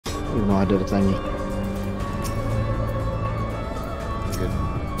Even though I did a thingy. Good.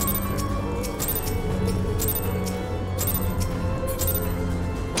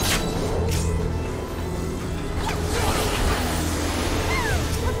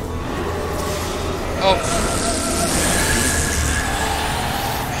 Oh.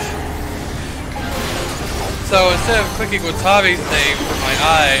 So instead of clicking Watabi's name for my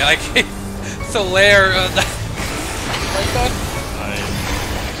eye, I can Solaire.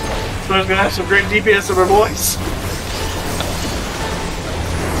 So I was gonna have some great DPS of her voice.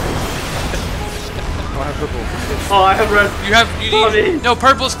 Oh, I have purple. Oh, I have red. You need. No,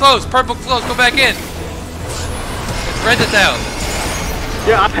 purple's closed. Purple closed. Go back in. It's red that's out.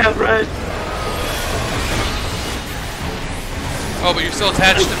 Yeah, I have red. Oh, but you're still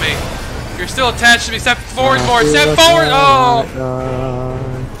attached to me. You're still attached to me. Step forward more. Step forward. Oh.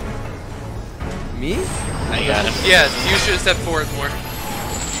 Me? I got him. Yeah, you should have stepped forward more.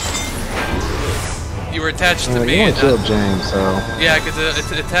 You were attached to me. You only killed James, so. Yeah, because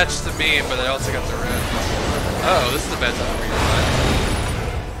it's attached to me, but I also got the red. Oh, this is a bad time for you to die.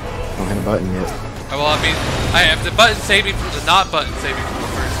 Don't hit a button yet. Oh, well, I mean, I have the button saved me from the not button saved me from the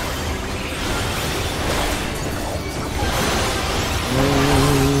first one.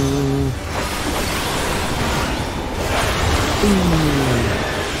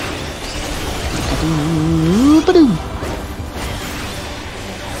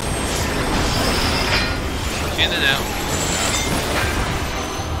 In and out.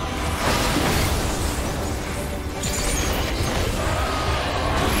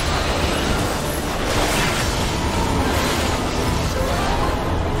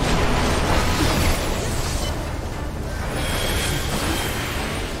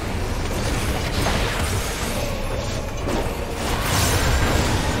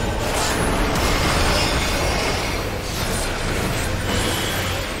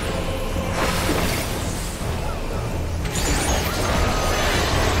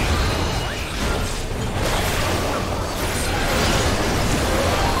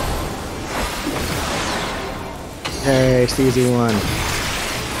 Hey, it's the easy one.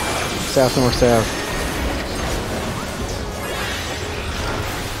 South, north, south.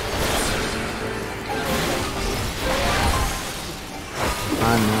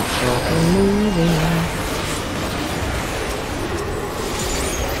 I'm not fucking moving.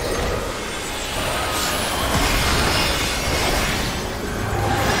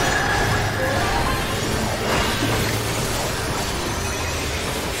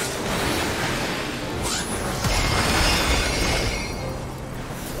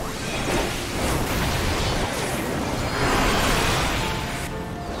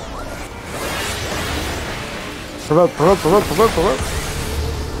 Provoke, provoke, provoke, provoke, provoke.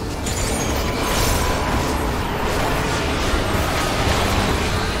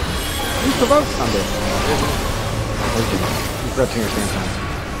 Use provoke. I'm dead. He's up to your stand time.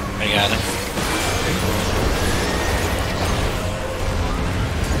 I got him.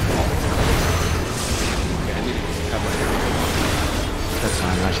 That's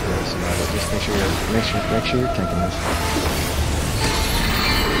fine. I should really survive it. Just make sure you're taking this.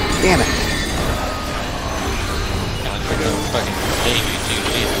 Damn it. Fucking save you too,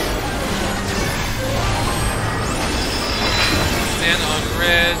 Jesus. Stand on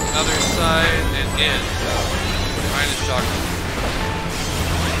red, other side, and in. Mine is chocolate.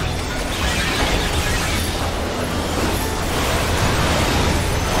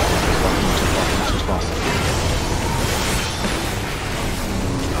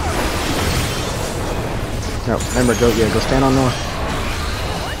 No, remember, go stand on north.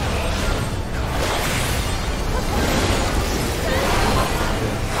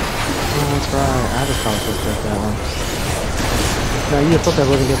 Right, I just thought I was supposed to take that one. No, you thought that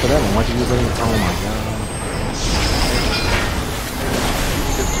wasn't good for that one. Why'd you use it? Oh my god.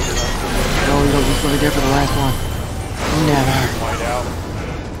 No, you don't just want to get for the last one. Never. White out.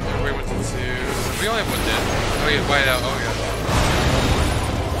 Everybody went to two. We only have one dead. Oh yeah, white out. Oh yeah.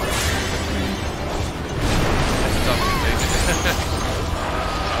 That's tough to take.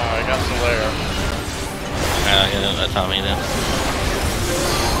 Oh, I got Solaire. Yeah, that's on me then.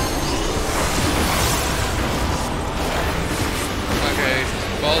 Okay,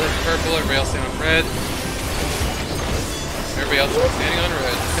 ball is purple, everybody else standing on red. Everybody else is standing on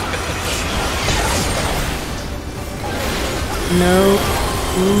red. No,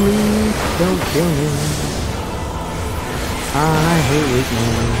 please don't kill me. I hate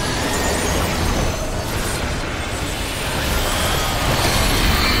weakness.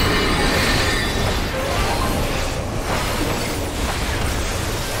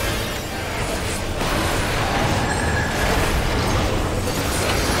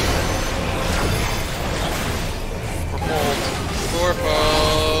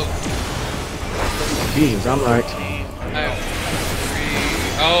 Jesus, I'm right. I have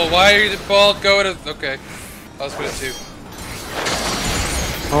 3. Oh, why are you the ball going to? Okay, I was going to 2.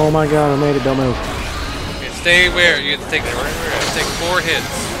 Oh my god, I made it, don't move. Okay, stay where you have to take. You have to take 4 hits.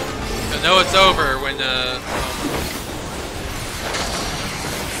 You'll know it's over when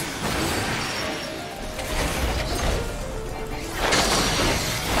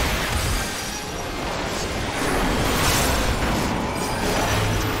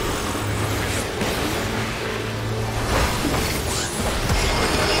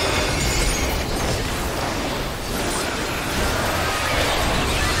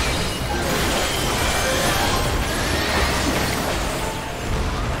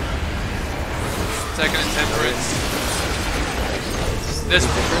second intemperance.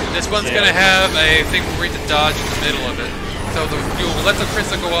 This one's gonna have a thing where you to dodge in the middle of it. So you'll let the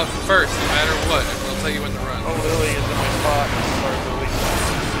crystal go off first, no matter what, and we'll tell you when to run. Oh, Lily is in my spot. Sorry, Lily.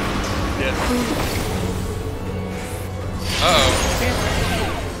 Dead. Uh-oh.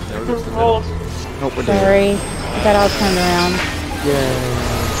 There goes the middle. Nope, we're dead. Sorry. I got all turned around. Yeah.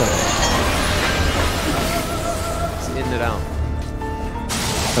 It's in and out.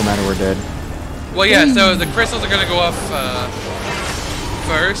 No matter, we're dead. Well, yeah, so the crystals are gonna go off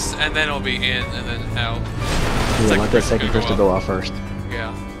first, and then it'll be in, and then out. Yeah, let that second crystal go off first.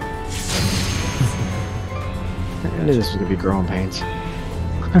 Yeah. I knew this was gonna be growing pains.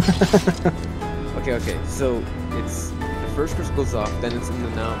 Okay. So it's the first crystal goes off, then it's in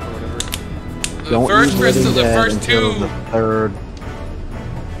and out or whatever. The first crystal, the first until 2. the third.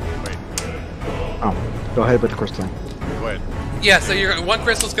 Oh, go ahead with the crystal. Go ahead. Yeah, so one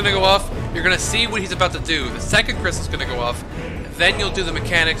crystal's gonna go off. You're gonna see what he's about to do. The second crystal's gonna go off. Then you'll do the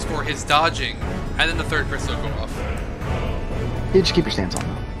mechanics for his dodging, and then the third crystal will go off. You just keep your stance on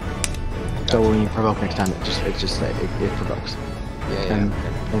it. So when you provoke next time, it provokes. Yeah.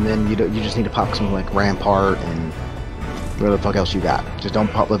 And then you just need to pop something like Rampart and whatever the fuck else you got. Just don't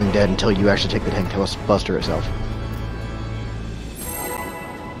pop Living Dead until you actually take the Tank Buster itself.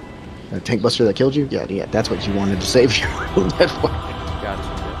 The Tank Buster that killed you? Yeah, that's what you wanted to save you. That's why.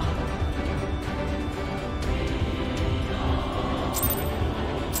 Gotcha.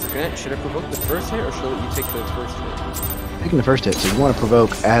 Should I provoke the first hit, or should I let you take the first hit? Taking the first hit, so you want to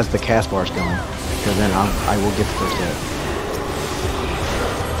provoke as the cast bar's going, because then I will get the first hit.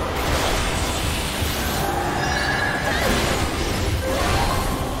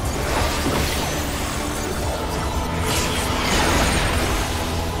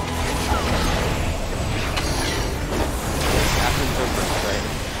 After intemperance, right?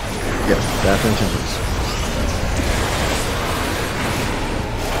 Yes, that's intemperance.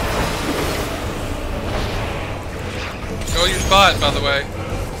 Go your spot, by the way.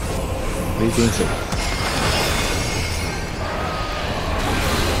 Please being safe.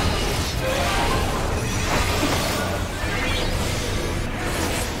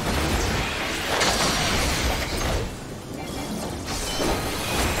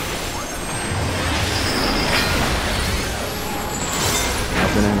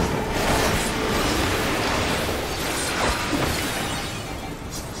 Nothing in it.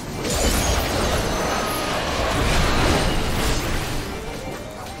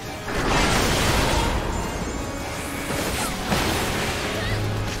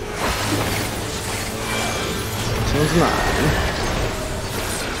 This one's mine.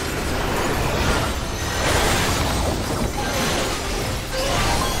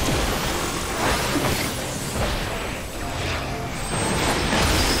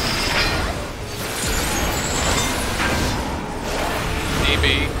 DB.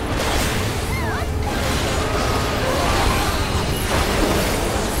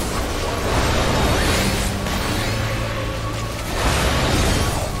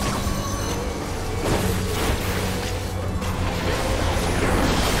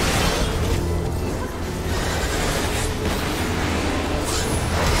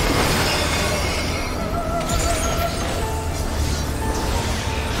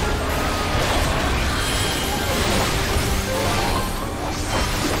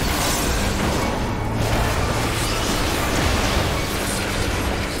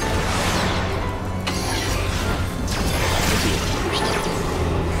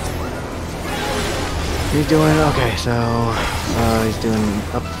 He's doing, okay, so he's doing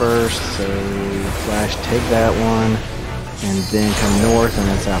up first, so Flash take that one, and then come north and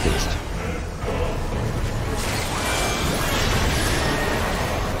then southeast.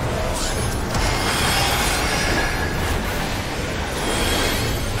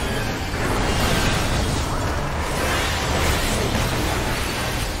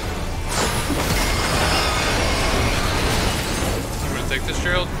 You want to take this,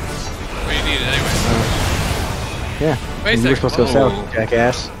 Gerald? Or you need it anyway? Yeah. Wait a And you were second. supposed to go Whoa. south,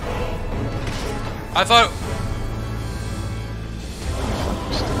 jackass. I thought.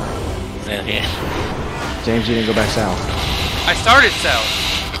 Yeah. James, you didn't go back south. I started south.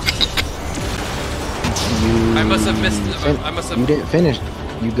 You. I must have missed. I must have. You didn't finish.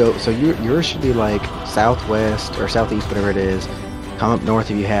 You go. So yours should be like southwest or southeast, whatever it is. Come up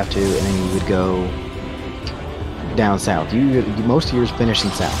north if you have to, and then you would go down south. You most of yours finish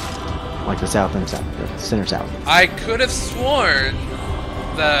in south, like the south and south, the center south. I could have sworn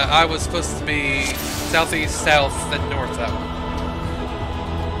that I was supposed to be southeast, south, then north that one.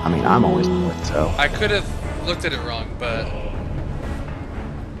 I mean, I'm always north, so. I could have looked at it wrong, but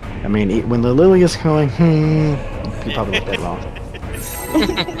I mean, when the lily is going, you probably looked at it wrong.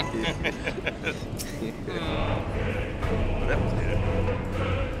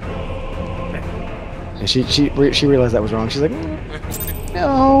 And she realized that was wrong. She's like,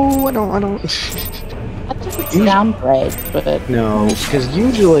 no, I don't. I think it's downgrade, but No, because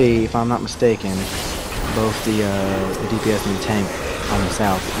usually, if I'm not mistaken, both the DPS and the tank on the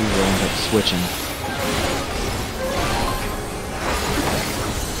south usually end up switching.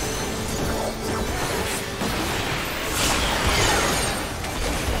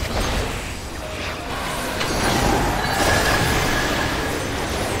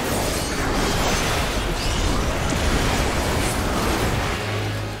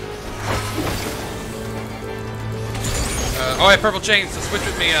 oh, I have purple chains. So switch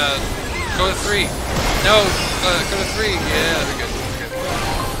with me. Go to 3. No, go to 3. Yeah, that'd be good.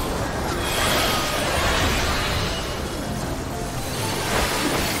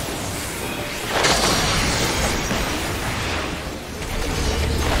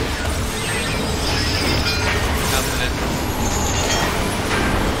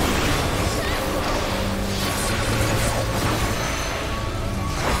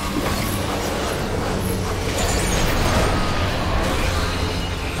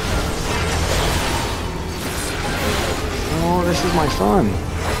 Oh, this is my fun.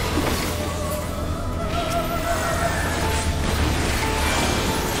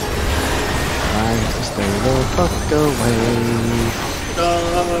 Trying to stay the fuck away.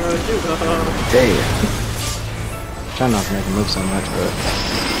 Damn. Trying not to make him move so much, but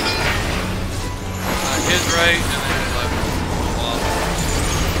His right and then his left.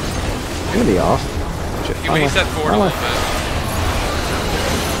 it's gonna be off. Shit, He reset forward a my little bit.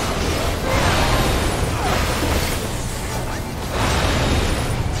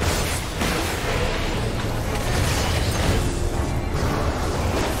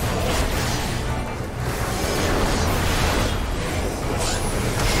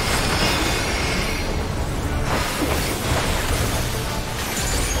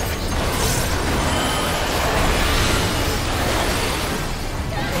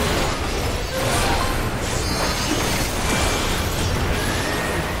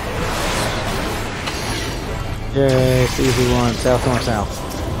 Yay, it's the easy one. South, north, south.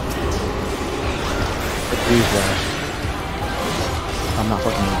 Please, Flash. I'm not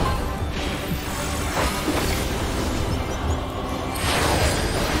fucking with it.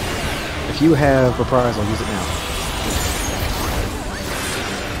 If you have reprisal, use it now.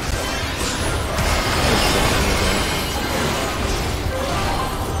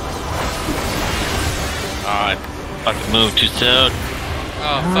 Oh, I fucking moved too soon.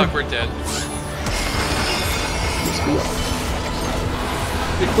 Oh fuck, we're dead.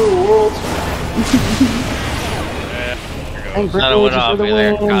 Big cool world. Hey, Not a went off for the me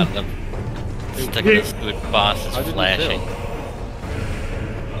there. win. God, the stick of this stupid boss is flashing.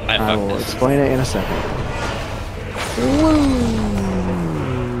 I I will fucked this. explain it in a second.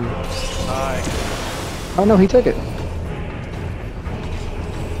 Oh no, he took it.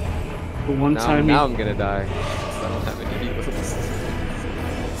 The one time Now I'm gonna die. I don't have any heals.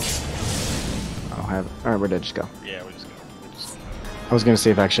 I don't have it. Alright, we're dead. Just go. Yeah, we just go. I was gonna see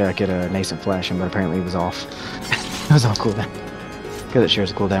if actually I could nascent flash him, but apparently it was off. It was off cooldown. Because it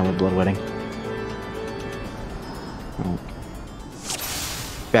shares a cooldown with Bloodwetting. Oh.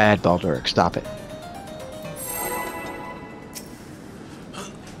 Bad Balduric, stop it.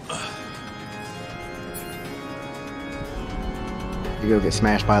 You go get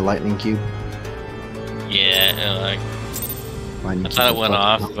smashed by a lightning cube. Yeah, like, Lightning I cube thought it is went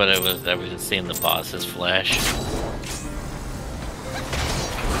fucking- off, but I was just seeing the boss's flash.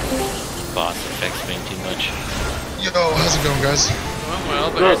 Boss effects being too much. Yo, how's it going, guys? Going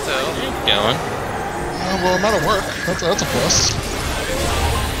well, but yourself. Going. Well, I'm out of work. That's a plus.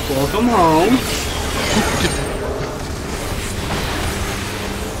 welcome home.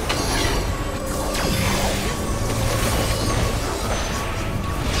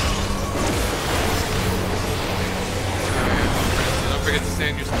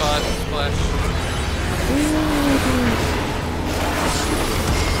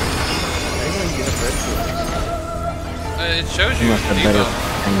 it shows He you. must have the better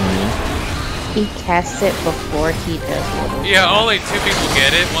debuff. thing than you. He casts it before he does what Yeah, only 2 people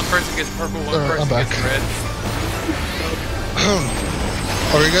get it. One person gets purple, one person I'm back. gets red.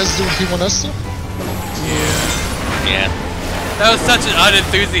 Are you guys doing P1S still? Yeah. That was such an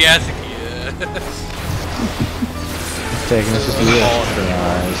unenthusiastic yeah. Taking us to the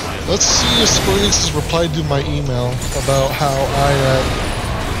exercise. Let's see if Square Enix has replied to my email about how I,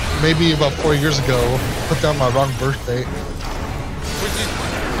 maybe about 4 years ago, put down my wrong birth date.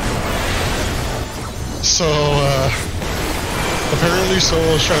 So, apparently someone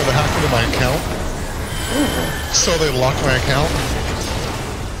was trying to hack into my account. So they locked my account.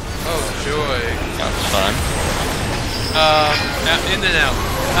 Oh, joy. Sounds fun. In and out.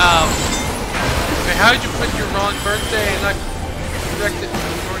 Okay, how did you put your wrong birthday and not correct it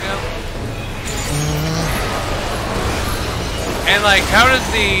before now? And like, how does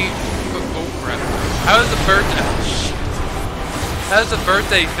the crap. How does the birthday? How does the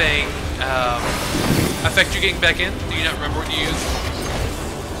birthday thing affect you getting back in? Do you not remember what you used?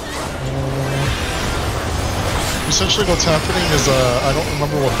 Essentially what's happening is I don't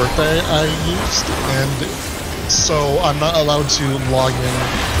remember what birthday I used, and so I'm not allowed to log in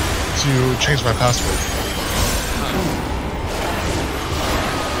to change my password.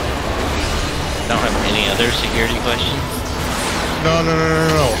 Don't have any other security questions? No.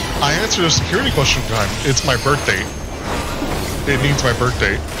 I answered a security question time. It's my birth date. It needs my birth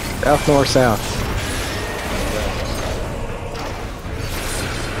date. South, north, south.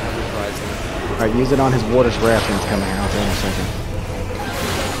 Alright, use it on his water's raftings coming out there in a second.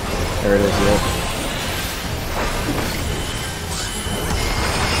 There it is, yep.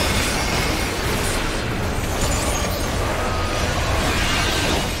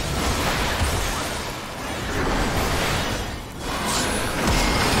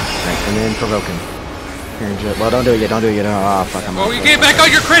 Right, and then provoking. Well, don't do it yet, don't do it yet. Oh, fuck, I'm Oh, you get back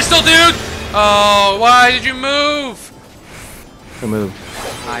on your crystal, dude! Oh, why did you move? Who moved?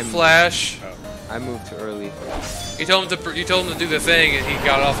 Flash. I moved too early. You told him to do the thing, and he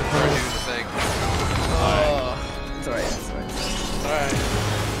got off and started doing the thing. Oh, it's alright. It's alright. Alright.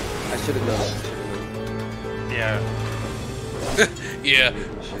 I should have done it. Yeah. Yeah.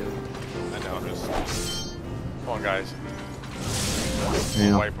 I know. Just come on, guys.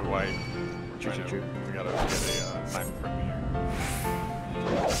 Yeah. Wipe. We gotta get a time for me here.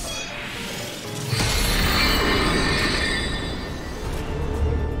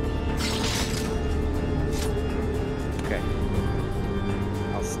 Okay.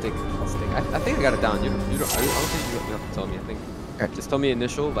 I'll stick. I think I got it down. You don't. I don't think you have to tell me. I think. Okay. Just tell me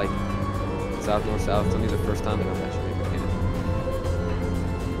initial, like south, north, south. Tell me the first time, and I'll actually make it.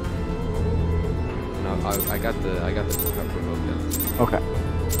 And I got the provoke down. Okay.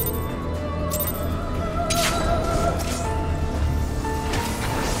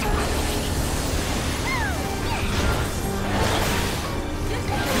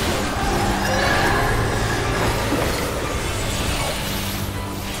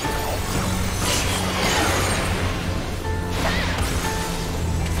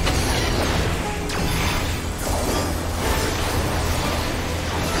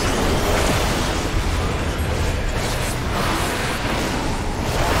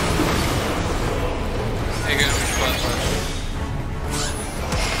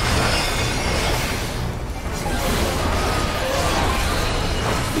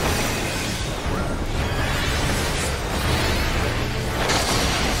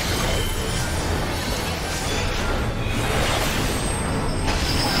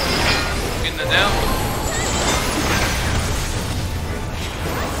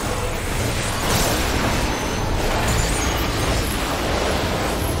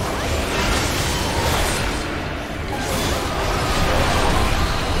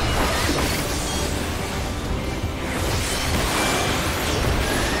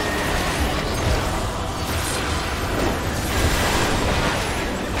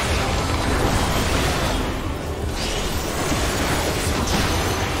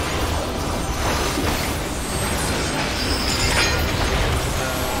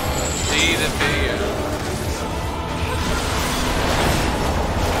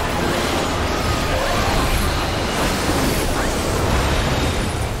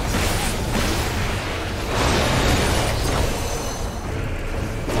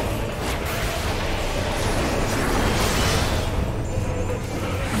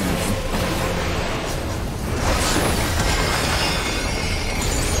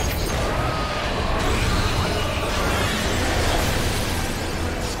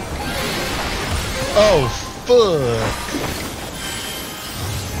 Oh, fuck.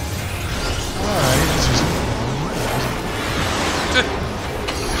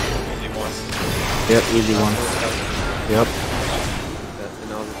 Yep, easy one. Yep.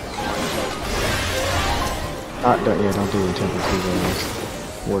 Don't do the temple 2 guys.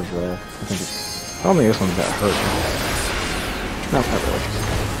 Ward's Wrath. I think it's... I don't think this one's that hurt. Not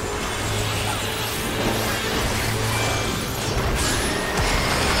really.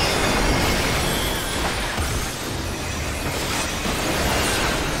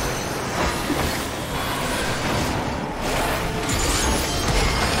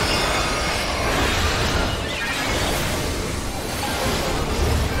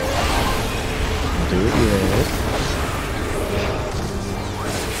 Do it yet.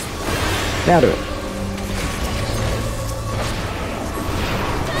 Now do it.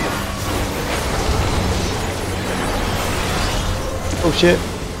 Oh shit.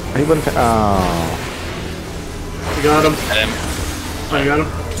 Are you gonna? Oh. You got him. Got him. Oh, you got him?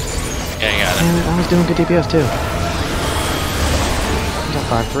 Yeah, I got him. Man, I was doing good DPS too. He's at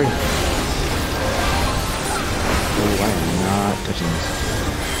 5-3. Oh, I am not touching this.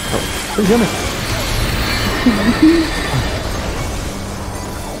 Oh, please heal me.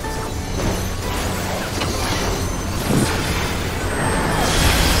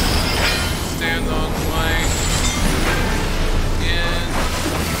 Stand on flank. In.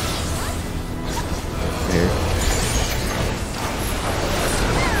 There.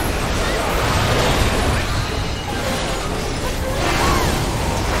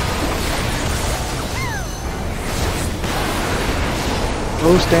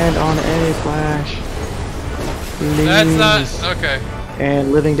 Go stand on A flash. Please. That's not okay.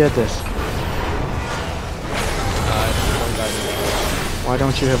 And living dead this. Why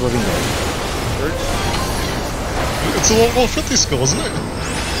don't you have living dead? It's a level 50 skill, isn't it?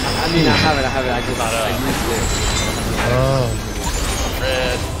 I mean, I have it. I just I used it.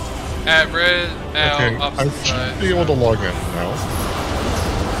 Red. At red, now Okay, I opposite should side. be able to log in now.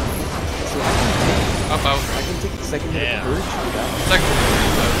 Up out. I can take the second hit Yeah. of purge. Second.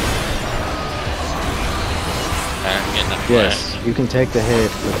 I'm getting the Yes, you can take the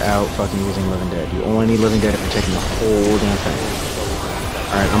hit without fucking using living dead. You only need living dead if you're taking the whole damn thing.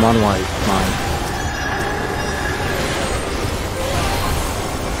 Alright, I'm on white. Mine.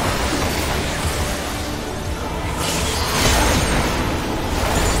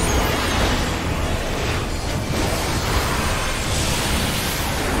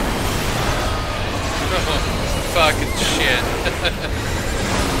 Fucking shit.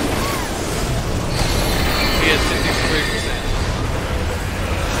 He has 63%.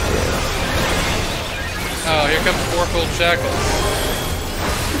 Oh, here comes Fourfold Shackles.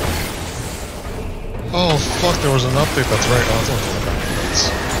 Oh fuck, there was an update, that's right. Oh, it's only 5 minutes.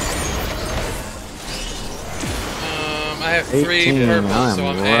 I have 3 18, purple, I'm so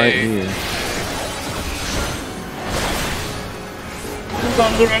I'm right A. here. Who's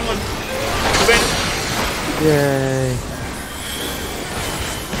on the run? Yay.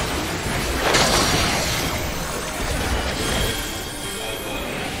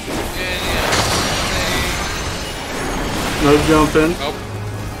 No jumping. Oh.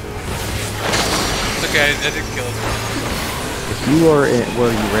 It's okay, I didn't kill him. If you are in,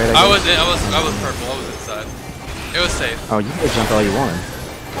 were you red? I was purple, I was inside. It was safe. Oh, you can jump all you want.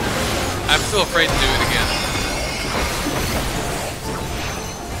 I'm still afraid to do it again.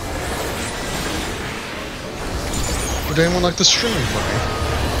 Would anyone like to stream for me?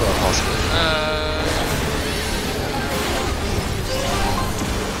 Well, possibly.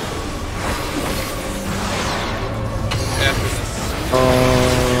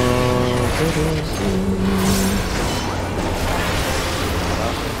 After this.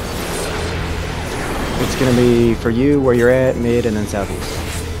 It's gonna be for you where you're at, mid, and then southeast.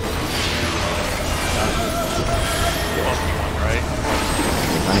 right?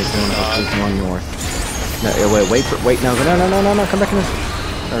 I'm going one north. No, wait, no, come back in this.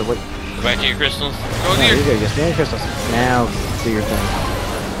 Or wait. Go back to your crystals. Go No, near. you go, just stand your crystals. Now, do your thing.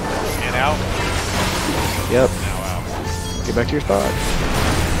 And out. Yep. Now out. Get back to your spot.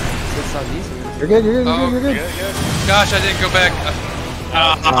 It's southeast. You're good, you're good, Oh, you're good. Good. Gosh, I didn't go back.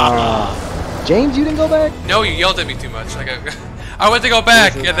 James, you didn't go back? No, you yelled at me too much. Like I went to go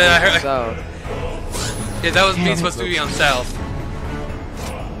back, and then I heard. South. Yeah, that was me supposed to be on south.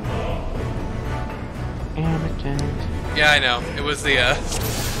 Damn it, James. Yeah, I know. It was the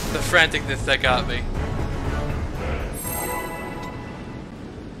franticness that got me.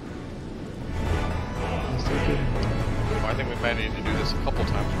 I think we might need to do this a couple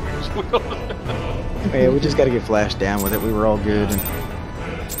times. Yeah, we just gotta get flashed down with it. We were all good. And...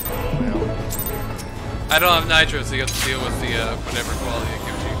 I don't have nitro, so you have to deal with the whatever quality it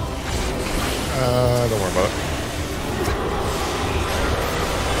gives you. Don't worry about it.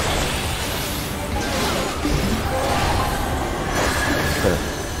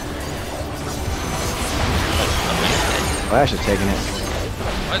 Flash is taking it.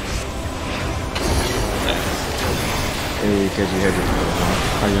 What? Because you had your purple phone.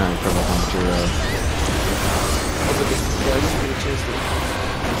 Oh, you're not your purple phone, but your, Oh, but this, yeah, I didn't get a chance to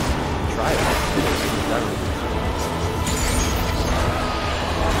try it.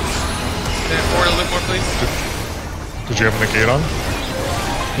 Can I forward a little more, please? Did you have the gate on?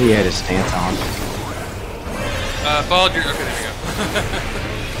 he had his stance on. Followed your. Okay, there we go.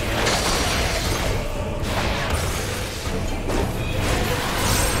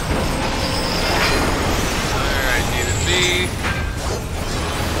 Alright, needed B.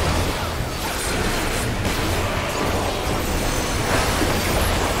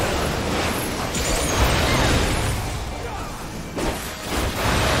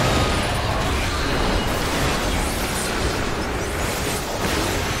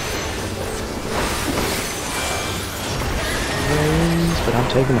 But I'm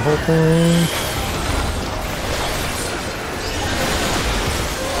taking the whole thing.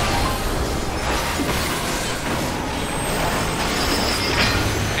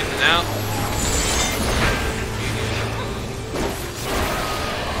 In and out.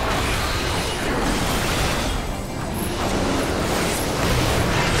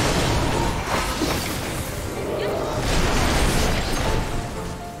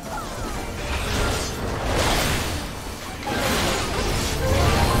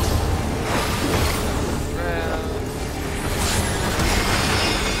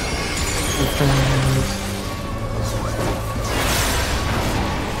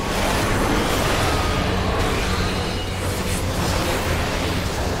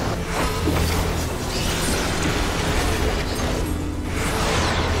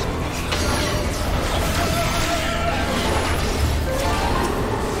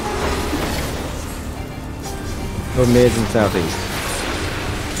 Go mids and southeast.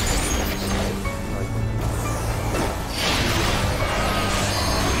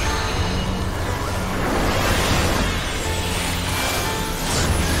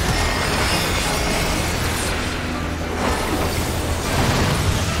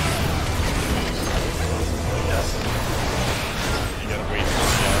 You gotta wait for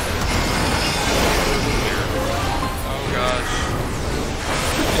Oh gosh.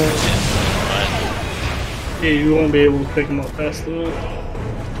 Yeah, you won't be able to pick them up fast enough.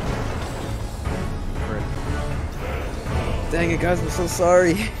 Dang it, guys, I'm so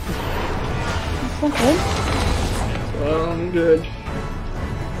sorry. Okay. Well, I'm good.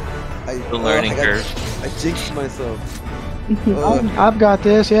 The learning curve. I jinxed myself. I've got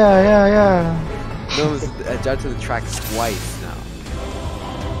this. Yeah. No, I jumped to the track twice now.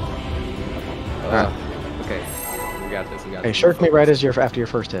 Okay, we got this. Hey, shirk me right as after your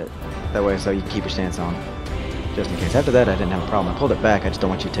first hit. That way, so you can keep your stance on. Just in case. After that, I didn't have a problem. I pulled it back. I just don't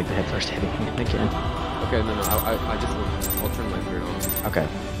want you to take the head first hit again. Okay, no, I'll turn my bird on. Okay.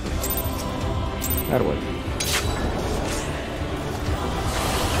 That'll work.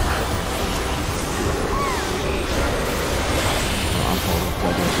 I'm holding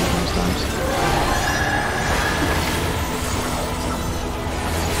blood most times.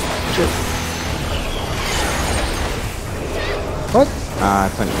 Shit. What?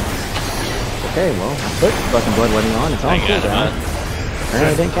 I couldn't. Okay, well, I put fucking blood letting on. It's on cooldown.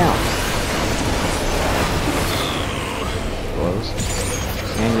 Apparently it didn't count. Close.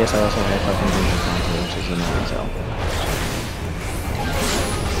 And yes, I also had fucking vision control, which is annoying, so.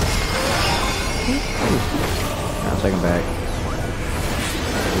 I'll take him back.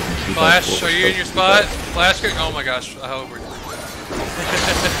 Flash, are you in your spot? Flash, oh my gosh, I hope we're.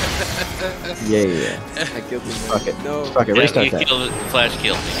 Yeah. I killed him. Fuck it. No. Fuck it, restart that. Flash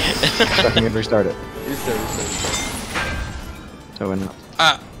killed me. Fucking restart it. Restart. So when...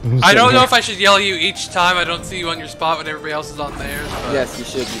 I don't know if I should yell at you each time I don't see you on your spot when everybody else is on theirs. But... Yes, you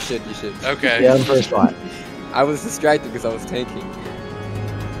should. Okay. Yeah, on the first spot. I was distracted because I was tanking.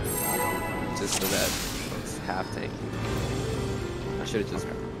 Just so that I was half tanking. I should have just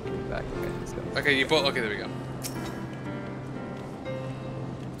given back. Okay, let's go. Okay, you both. Okay, there we go.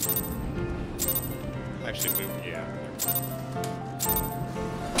 Actually, yeah.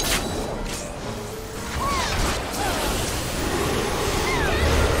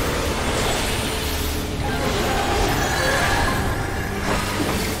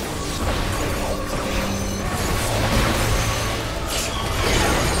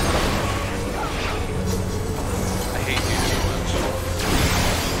 I hate you so much.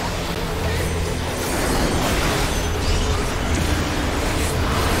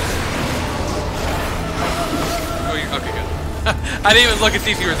 Oh, you okay? Good. I didn't even look and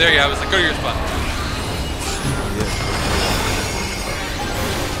see if you were there yet. I was like, go to your spot.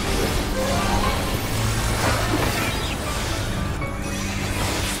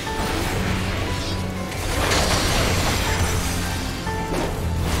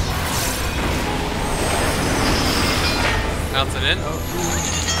 coming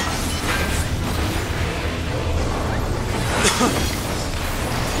in.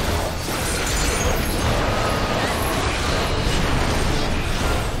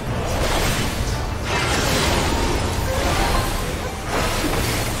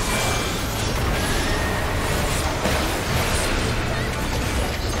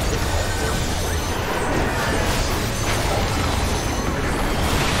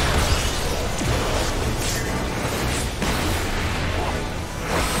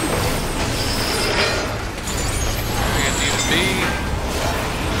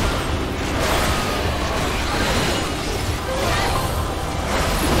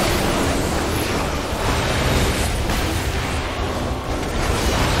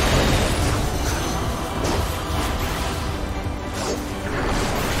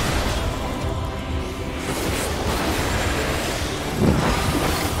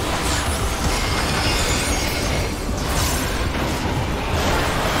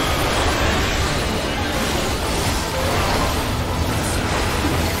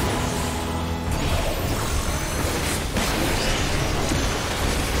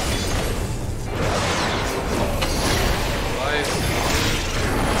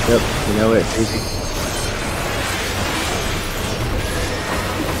 Yep, you know it, it's easy.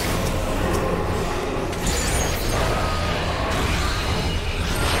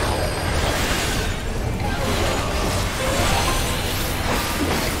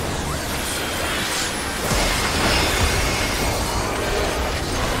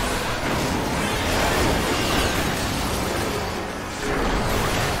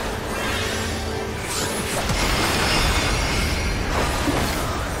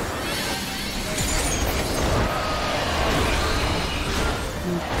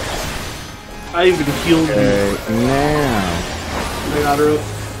 I even healed you. Now. I got her up.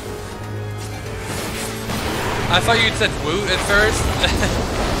 I thought you'd said woot at first.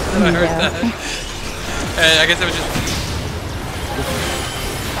 And I heard Yeah. that. And I guess it was just.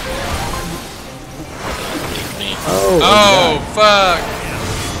 Oh, fuck!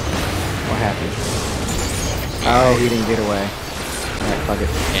 What happened? Oh, he didn't get away. Alright, fuck it.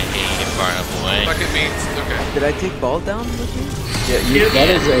 Can't get far enough away. Fuck it means. Okay. Did I take ball down with you? Yeah, that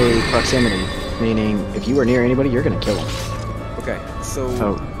is a proximity, meaning if you are near anybody, you're gonna kill them. Okay, so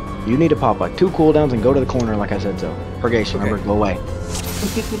So, you need to pop like 2 cooldowns and go to the corner like I said so. Purgation, Okay. remember, go away.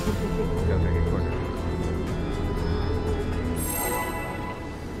 okay, good corner.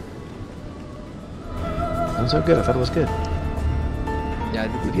 That was so good, I thought it was good. Yeah, I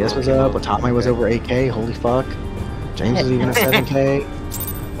did the DPS was corner. up, Otame was Okay. over 8k, holy fuck. James was even at 7k.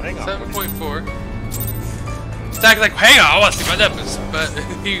 Hang on. 7.4. Stack like, hang on, I want to see my numbers, but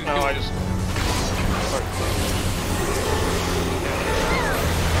he. No, I just.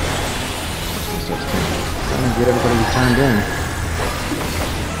 Trying to get everybody turned in.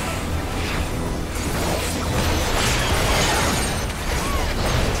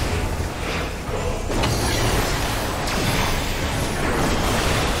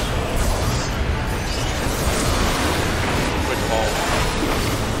 Quick ball.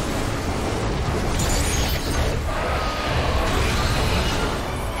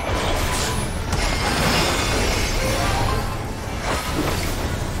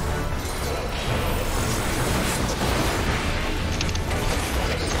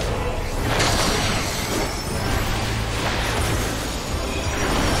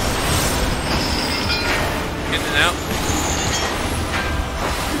 In and out.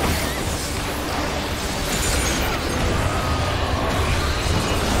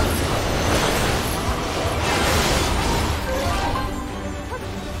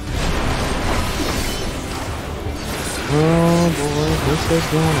 Oh boy, this is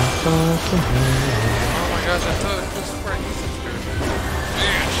gonna fucking hurt. Oh my gosh, I thought it was right.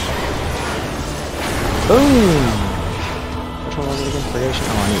 Boom! Which one was it again? Purgation?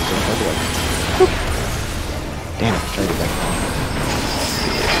 Oh, I need to. I'll do it. Boop. Damn it, try to get back.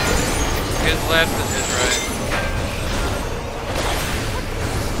 His left and his right.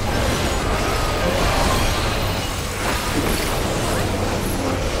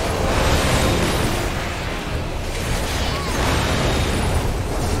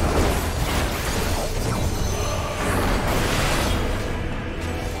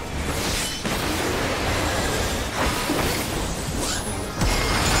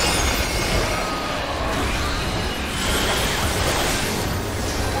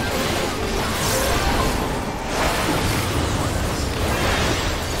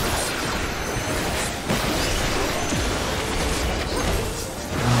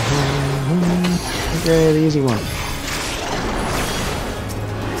 Okay, the easy one.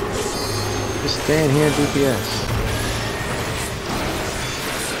 Just stand here and DPS.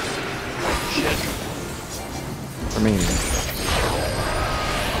 for me. I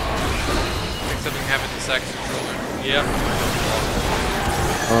think something happened to Sack's controller. Yep.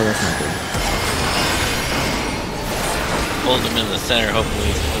 Oh, that's not good. Hold him in the center,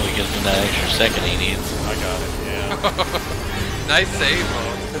 hopefully gives him that extra second he needs. I got it, yeah. Nice save, Mo.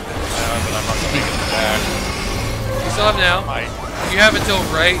 But I'm not gonna make it back. You still have now. Might. You have until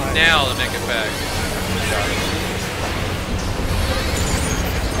right now to make it back.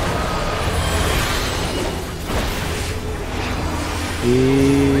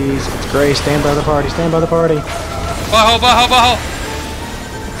 Please, it's Gray. Stand by the party. Stand by the party. Baho, baho, baho!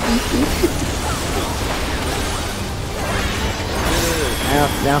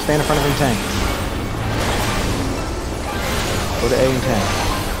 Now stand in front of him, tank. Go to A and tank.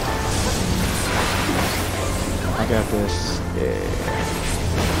 I got this. Yeah.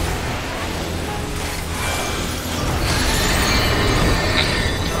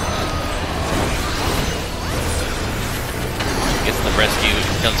 Gets the rescue,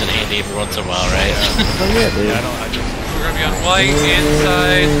 comes in handy every once in a while, right? Oh yeah, dude. Yeah, I just... We're gonna be on white,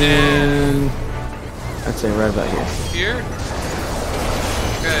 inside, and... I'd say right about here. here?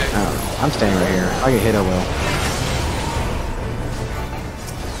 Okay. I'm staying right here. If I get hit, I will.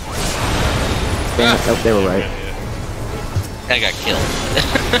 Oh, they were right. I got killed.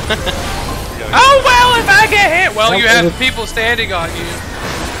 Oh well, if I get hit! Well, you have people standing on you.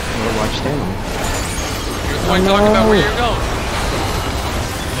 Well, why'd you stand on me? You're the one talking about where you're going.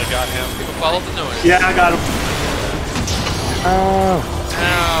 I got him. People follow the noise. Yeah, I got him. Oh.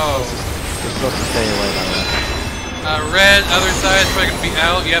 Ow. You're supposed to stay away by that. Red, other side is probably gonna be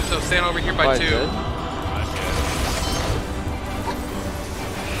out. Yep, so stand over here by White 2. dead.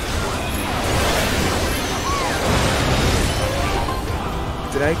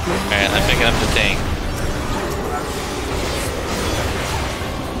 Did I kill? Alright, I'm picking up the tank.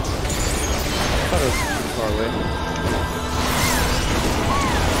 I thought it was too far away.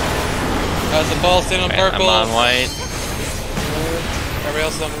 The ball stand on Alright, purple. I'm on white. Everybody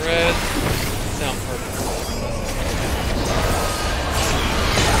else on red. Stand on purple.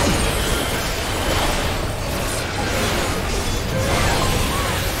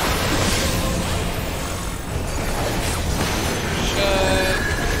 Shut.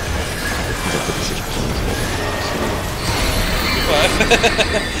 What?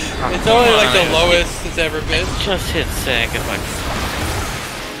 It's only like the lowest it's ever been. Just hit sack if I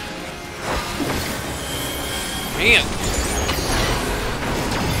Man.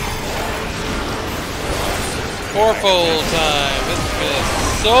 Purple time. This is gonna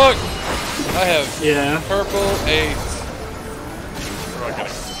suck. I have Yeah. purple 8. Bro, I gotta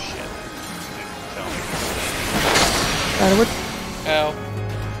go. Shit. Tell me. Ow.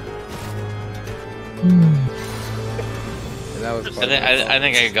 And that was I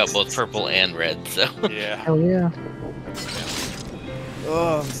think I got both purple and red, so. Yeah. Hell yeah.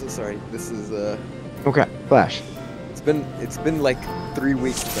 Oh, I'm so sorry. This is Okay, Flash. it's been like 3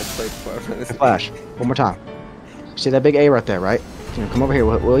 weeks since I played this. Flash. One more time. See that big A right there, right? You know, come over here.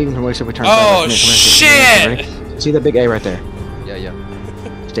 We'll even wait till we turn. Oh, sideways. Come here, shit! ready? See that big A right there? Yeah, yeah.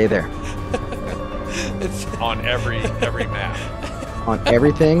 Stay there. It's On every map. On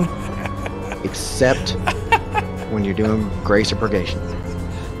everything except when you're doing grace or purgation.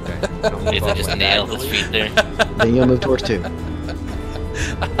 Okay. If I just nail his feet there. Then you'll move towards 2.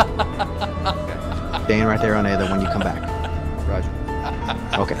 Staying right there on A when you come back. Roger.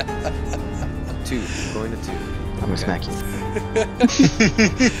 Okay. 2. Going to 2. I'm gonna smack you.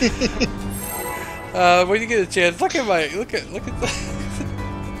 when you get a chance, look at the I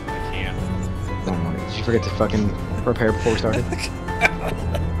can't. Oh my, did you forget to fucking prepare before we started? You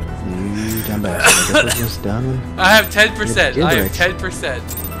dumb bastard. I guess we're just done. I have 10%. Give I have it.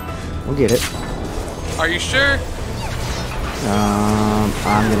 10%. We'll get it. Are you sure? I'm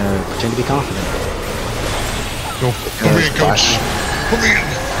gonna pretend to be confident. Go. Come in, coach. Come in.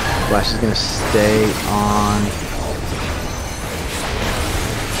 Flash is gonna stay on.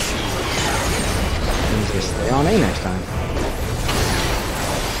 He's gonna stay on A next time.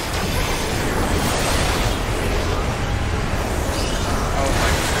 Oh my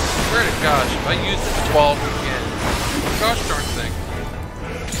goodness. Swear to gosh, if I use this 12 again. Gosh darn thing.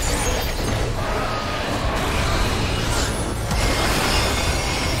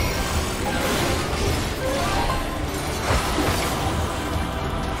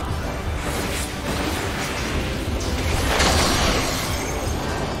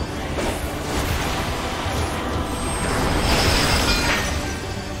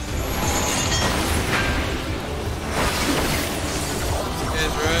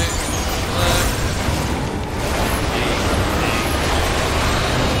 Is right, left.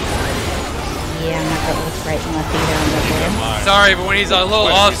 sorry, but when he's a little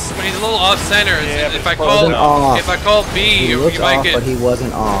off, center, Yeah, if but I it's call wasn't off. if I call B, He you looked might off, get. but he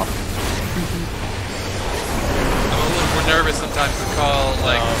wasn't off. I'm a little more nervous sometimes to call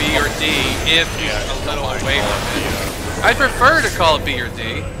like B or D if he's a little away from it. I prefer to call it B or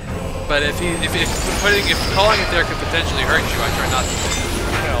D, but if calling it there could potentially hurt you, I try not to.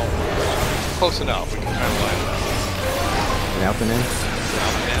 Well, close enough. We can kind of line it up. An out and in?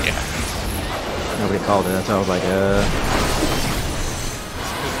 Yeah. Nobody called it. That's why I was like,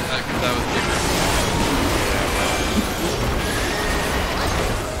 Because that was different.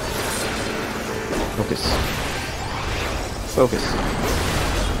 Focus. Focus.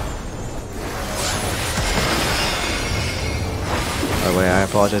 By the way, I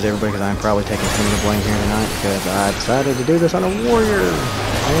apologize everybody because I'm probably taking some of the blame here tonight because I decided to do this on a warrior.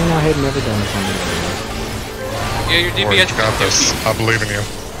 I had never done this on a warrior. Yeah, your Or you DPS got this. I believe in you.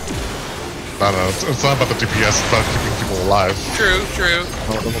 No, it's not about the DPS, it's about keeping people alive. True, true.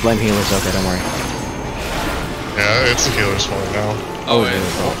 Well, don't blame healers, okay, don't worry. Yeah, it's the healer's fault, you know. Oh, Always yeah.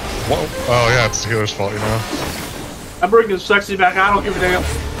 healer's fault. Well, oh yeah, it's the healer's fault, you know. I'm bringing sexy back. I don't give a damn.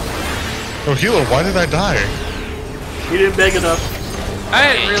 No, healer, why did I die? He didn't beg enough.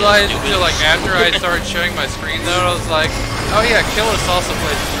 I didn't realize until like after I started showing my screen though, I was like, oh yeah, Killis also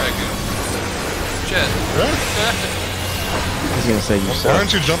plays the Dragoon. Shit. He's gonna say you Why suck.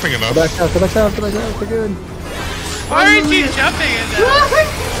 aren't you jumping enough? Go back south, go back south, go back south, we're good. Why aren't you jumping in that?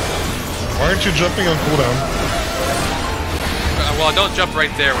 Why aren't you jumping on cooldown? Well, don't jump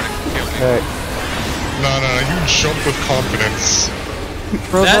right there when it kills me. Alright. No, you jump with confidence.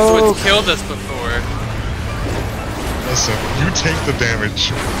 That's what killed us before. Listen, you take the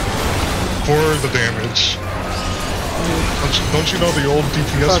damage. For the damage. Don't you know the old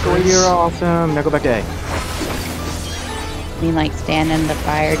DPS Fuck, phrase? you're awesome. Now go back to A. You mean like stand in the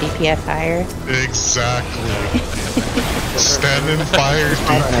fire, DPS higher? Exactly. Stand in fire,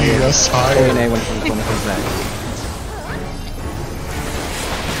 DPS Stay in higher. A when it comes back.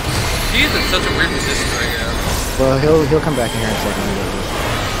 He's in such a weird position right now. Well, he'll come back in here in a second.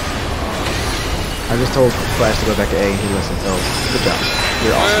 I just told Flash to go back to A and he listened, so good job.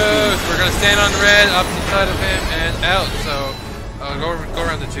 You're awesome. We're gonna stand on red, opposite side of him, and out. So go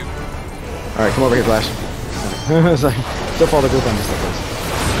around the two. Alright, come over here, Flash. It's like, still follow the group on just like this.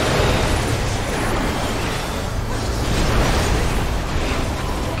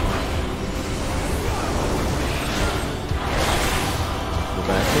 Go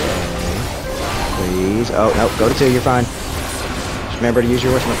back to A. Please. Oh, no, go to 2, you're fine. Just remember to use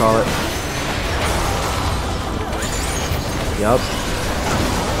your whatchamacallit. Yup.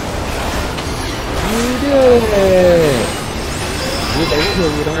 You did it! You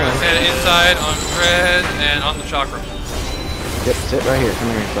We're gonna don't stand inside on red and on the chakra. Yep, sit right here. Come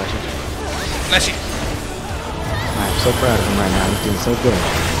here, Flashy. Flashy. I'm so proud of him right now. He's doing so good.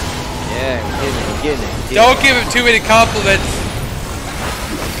 Yeah, we're getting it. Don't give him too many compliments.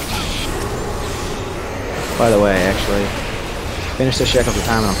 By the way, actually, finish the shekels of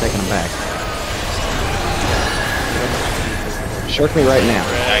time and I'm taking them back. Shirk me right now.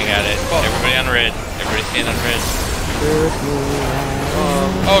 Red, I got it. Everybody on red. Everybody stand on red. Shirk me right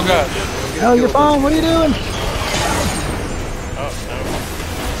Oh god. now. Oh, you're fine. What are you doing? Oh, no.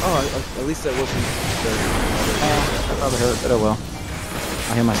 Oh, at least that wasn't That probably hurt, but oh well.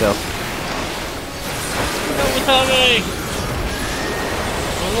 I'll heal myself. No, Tommy!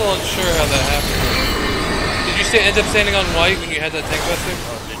 I'm a little unsure how that happened. Did you end up standing on white when you had that tank buster?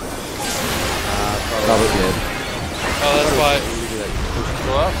 Probably did. Oh, that's why.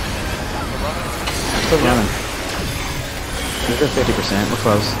 Go up. Still running. We're at 50%. We're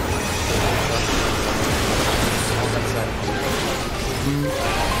close.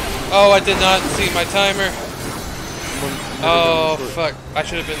 Oh, I did not see my timer. Oh, fuck. I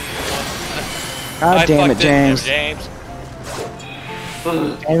should have been one. God I damn it, fucked James. James.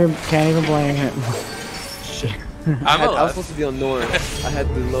 Can't even blame him. I'm I was alive. supposed to be on north. I had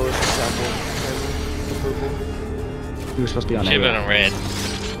the lowest example. He was supposed to be on Should've been A. on red.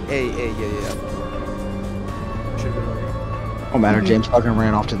 Yeah. Should've been on Oh, matter. James fucking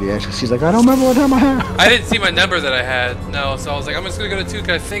ran off to the edge because he's like, I don't remember what time I had. I didn't see my number that I had. No, so I was like, I'm just gonna go to 2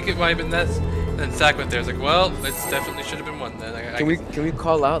 because I think it might have been that. And then Zach went there. I was like, well, it definitely should have been 1 then. Can we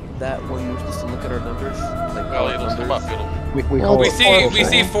call out that when we're supposed to look at our numbers? Like Oh, our it'll numbers? come up. It'll. We Well, call We it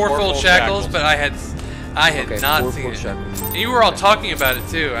see fourfold shackles, but I had Okay, not four seen full it. shackles. You were all talking about it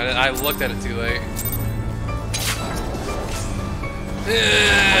too, and I looked at it too late.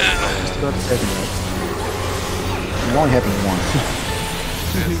 Just about to second it. It only happened once.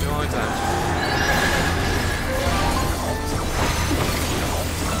 It's the only time.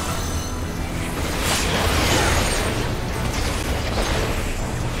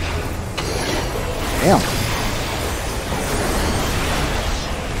 Damn.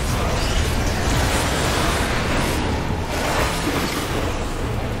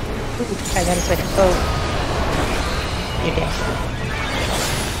 I gotta switch. Oh. You're dead.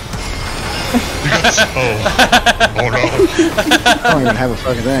 Oh no. I don't even have a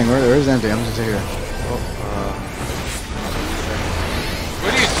fucking thing. Where's empty? I'm just here.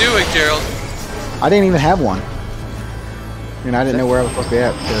 What are you doing, Gerald? I didn't even have one. And I didn't know where I was supposed to be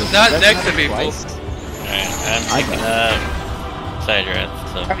at. Because Not next to people. Alright, I'm taking side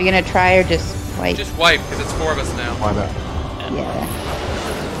rest, so. Are we gonna try or just wipe? Just wipe, because it's 4 of us now. why that? Yeah.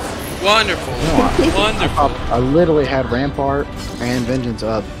 Wonderful. Wonderful. I literally had Rampart and Vengeance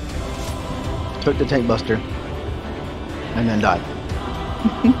up. Took the tank buster. And then died.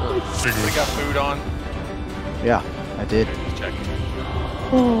 We got food on. Yeah, I did. Just checking.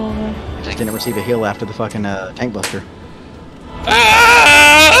 Oh. I just didn't receive a heal after the fucking tank buster.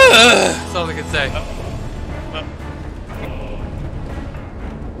 That's all I can say.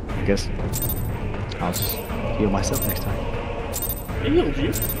 I guess I'll just heal myself next time. I healed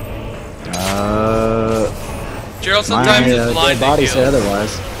you. Gerald My sometimes is dead blind body to said heal.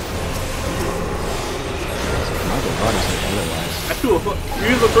 otherwise. My dead body said otherwise. I feel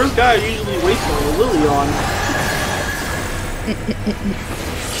you're the first guy I usually waste on a Lily on.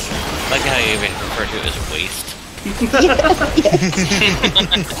 Like how you even refer to it as waste.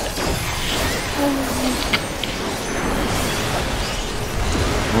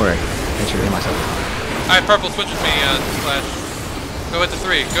 Don't worry. Make sure to heal myself. Alright, Purple, switch with me, Flash. Go with the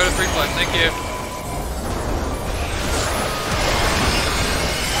 3. Go to 3 Flash, thank you.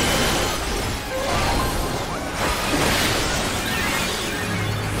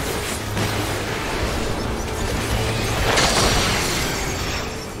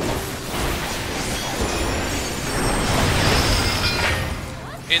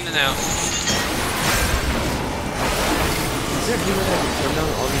 In and out. Is there a healer that can turn down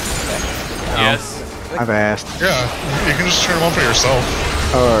all these effects? Yes. I've asked. Yeah, you can just turn them on for yourself.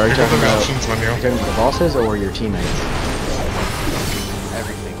 Oh, are you You go to talking the about, options menu. are you talking about the bosses or your teammates?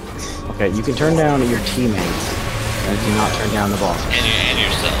 Everything. Okay, you can turn down your teammates, and do not turn down the bosses. And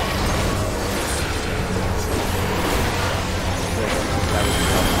yourself.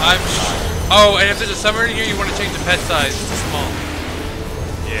 Oh, and if there's a summoner in here, you want to change the pet size to small.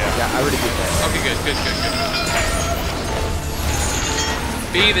 Yeah, I already did that. Okay, good.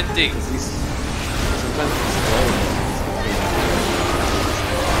 B then D. Sometimes it's slow.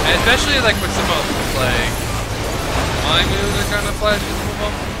 And especially like when some of them play. My moves are kind of flashy, some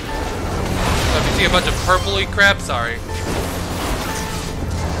of them. So if you see a bunch of purpley crap, sorry.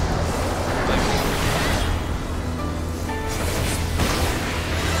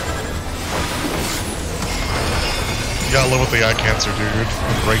 You gotta live with the eye cancer, dude.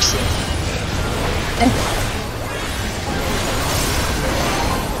 Embrace it.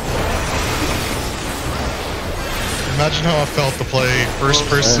 Imagine how I felt to play first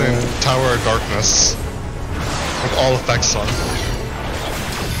person Tower of Darkness with all effects on.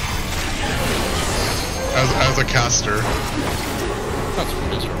 As a caster. That's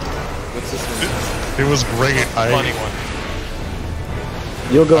miserable. What's this one? It was great. Funny one.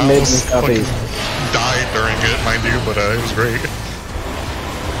 You'll go I mid and almost stuff fucking easy. died during it, mind you, but it was great.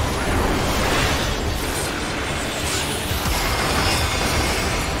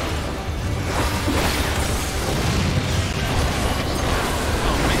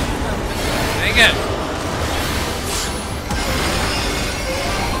 Dang it!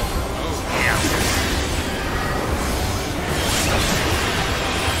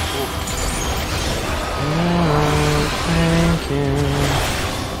 Thank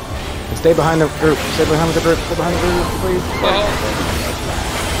you. Stay behind the group. Stay behind the group. Stay behind the group, please.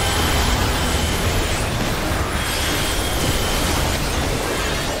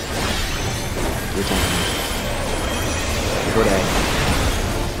 Your turn. Good day.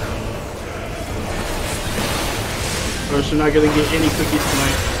 Or she's not gonna get any cookies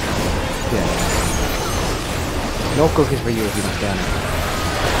tonight. Yeah. No cookies for you if you don't stand it.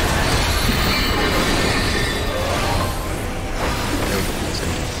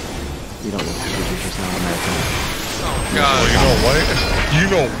 You don't get cookies, it's not American. Oh Well, god. you know what? You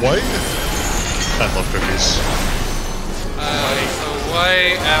know what? I love cookies. So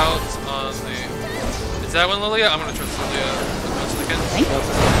way out on the... Is that one Lilia? I'm gonna trust Lilia as much as I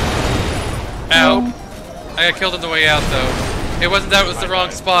can. Ow. I got killed on the way out though. It wasn't that it was the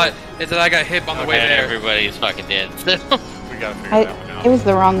wrong spot, it's that I got hit on the way there. Everybody's fucking dead. We gotta figure that one out. It was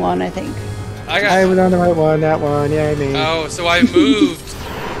the wrong one, I think. I was on the right one, that one, yeah, me. Oh, so I moved.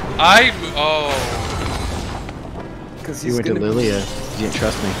 Oh. Because You went to Lilia. You didn't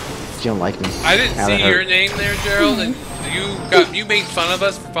trust me. You don't like me. I didn't How that see your hurt. name there, Gerald, and you made fun of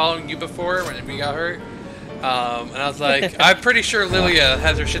us for following you before when we got hurt. And I was like, I'm pretty sure Lilia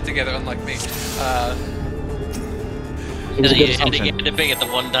has her shit together, unlike me. It was a good And assumption. get big at the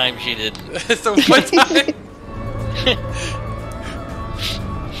one time she did. So one time.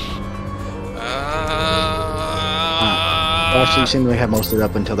 Well, actually, you seem to have most of it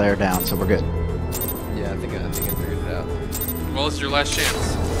up until they're down, so we're good. Yeah, I think I figured it out. Well, it's your last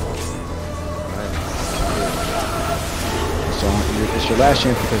chance. So it's your last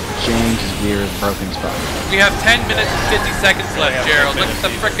chance because James' gear is broken as fuck. We have 10 minutes and 50 seconds left, Gerald. Look at the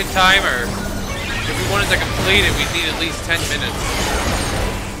frickin' timer. If we wanted to complete it, we'd need at least 10 minutes.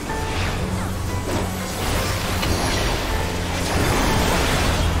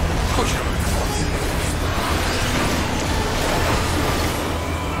 Push it.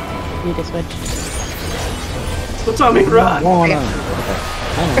 Need to switch. What's on me, run? Okay. I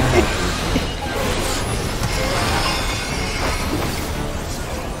know.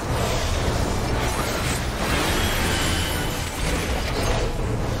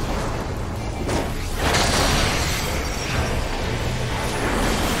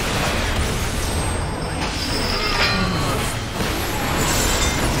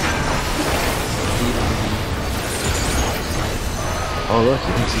 Oh look,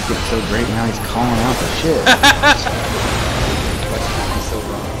 he thinks he's getting so great now he's calling out the shit. So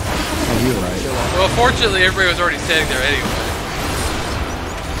wrong. Oh, you're right. Well, fortunately, everybody was already standing there anyway.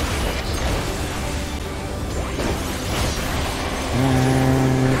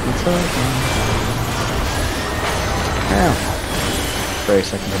 It's okay. Yeah. Very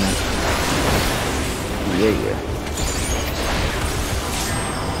second minute. Yeah.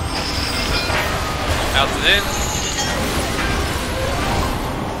 Out and in.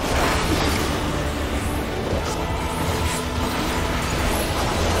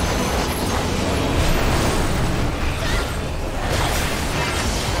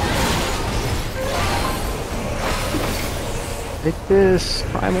 Take this,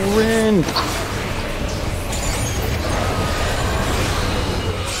 Primal Wind!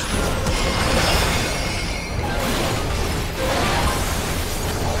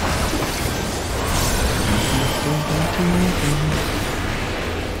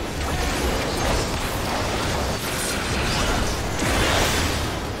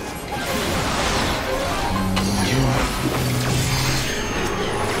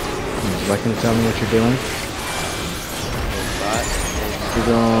 Would you like him to tell me what you're doing? You're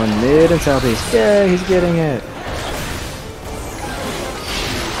going mid and southeast. Yeah, he's getting it.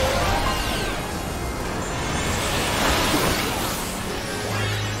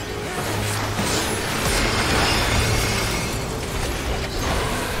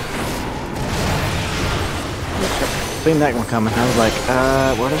 Seen that one coming. I was like,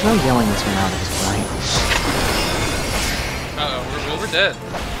 well, there's no yelling this one out at this point. Uh-oh, we're dead.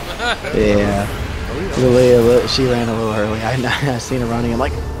 Yeah. Lilia, she ran a little early. I seen her running. I'm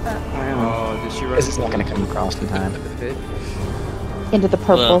like, Oh, did she run? this is not going to come across in time. The pit? Into the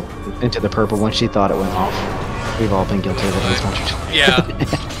purple. Into the purple when she thought it went off. We've all been guilty of it at least once or twice. Yeah.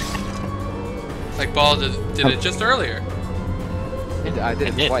 Like Ball did it just earlier. I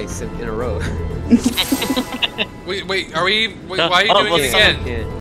did it twice in a row. Wait, are we? Why are you doing it again?